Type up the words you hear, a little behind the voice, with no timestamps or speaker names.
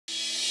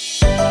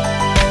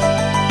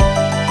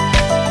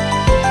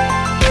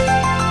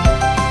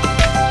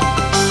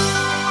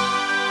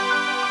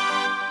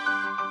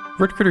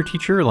RedCritter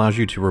Teacher allows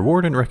you to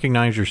reward and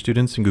recognize your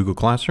students in Google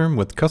Classroom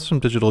with custom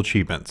digital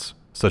achievements,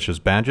 such as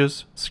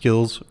badges,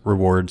 skills,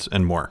 rewards,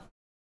 and more.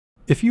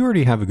 If you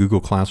already have a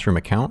Google Classroom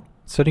account,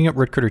 setting up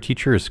RedCritter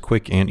Teacher is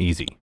quick and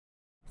easy.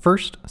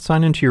 First,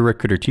 sign into your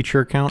RedCritter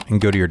Teacher account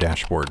and go to your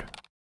dashboard.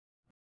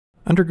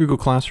 Under Google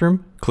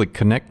Classroom, click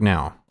Connect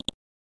Now.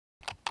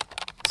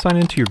 Sign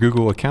into your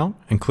Google account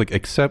and click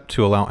Accept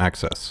to allow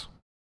access.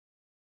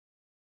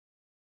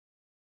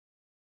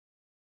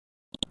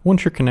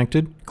 Once you're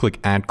connected, click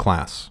Add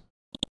Class.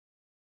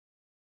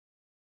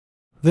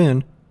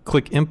 Then,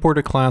 click Import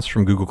a class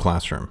from Google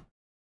Classroom.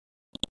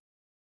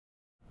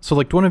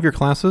 Select one of your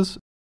classes,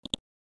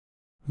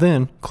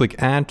 then click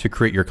Add to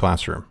create your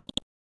classroom.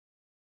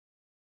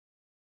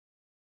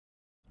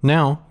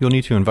 Now, you'll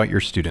need to invite your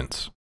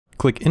students.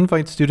 Click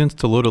Invite Students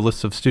to load a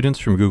list of students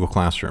from Google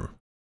Classroom.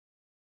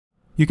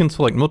 You can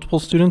select multiple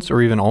students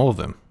or even all of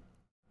them.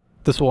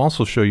 This will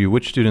also show you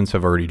which students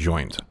have already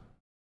joined.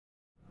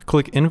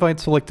 Click Invite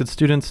Selected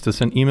Students to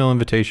send email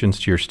invitations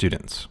to your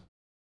students.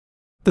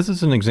 This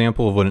is an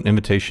example of what an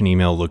invitation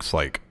email looks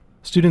like.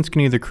 Students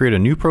can either create a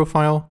new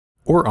profile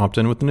or opt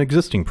in with an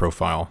existing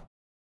profile.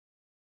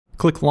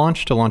 Click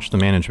Launch to launch the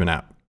management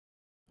app.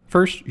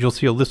 First, you'll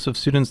see a list of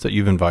students that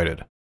you've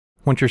invited.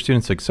 Once your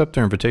students accept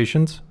their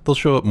invitations, they'll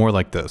show up more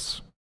like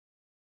this.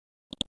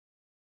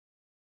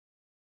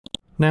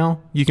 Now,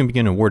 you can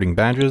begin awarding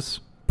badges,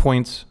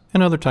 points,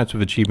 and other types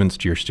of achievements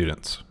to your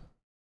students.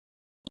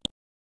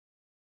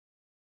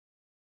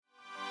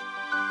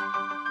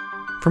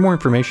 For more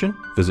information,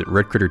 visit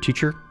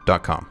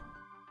redcritterteacher.com.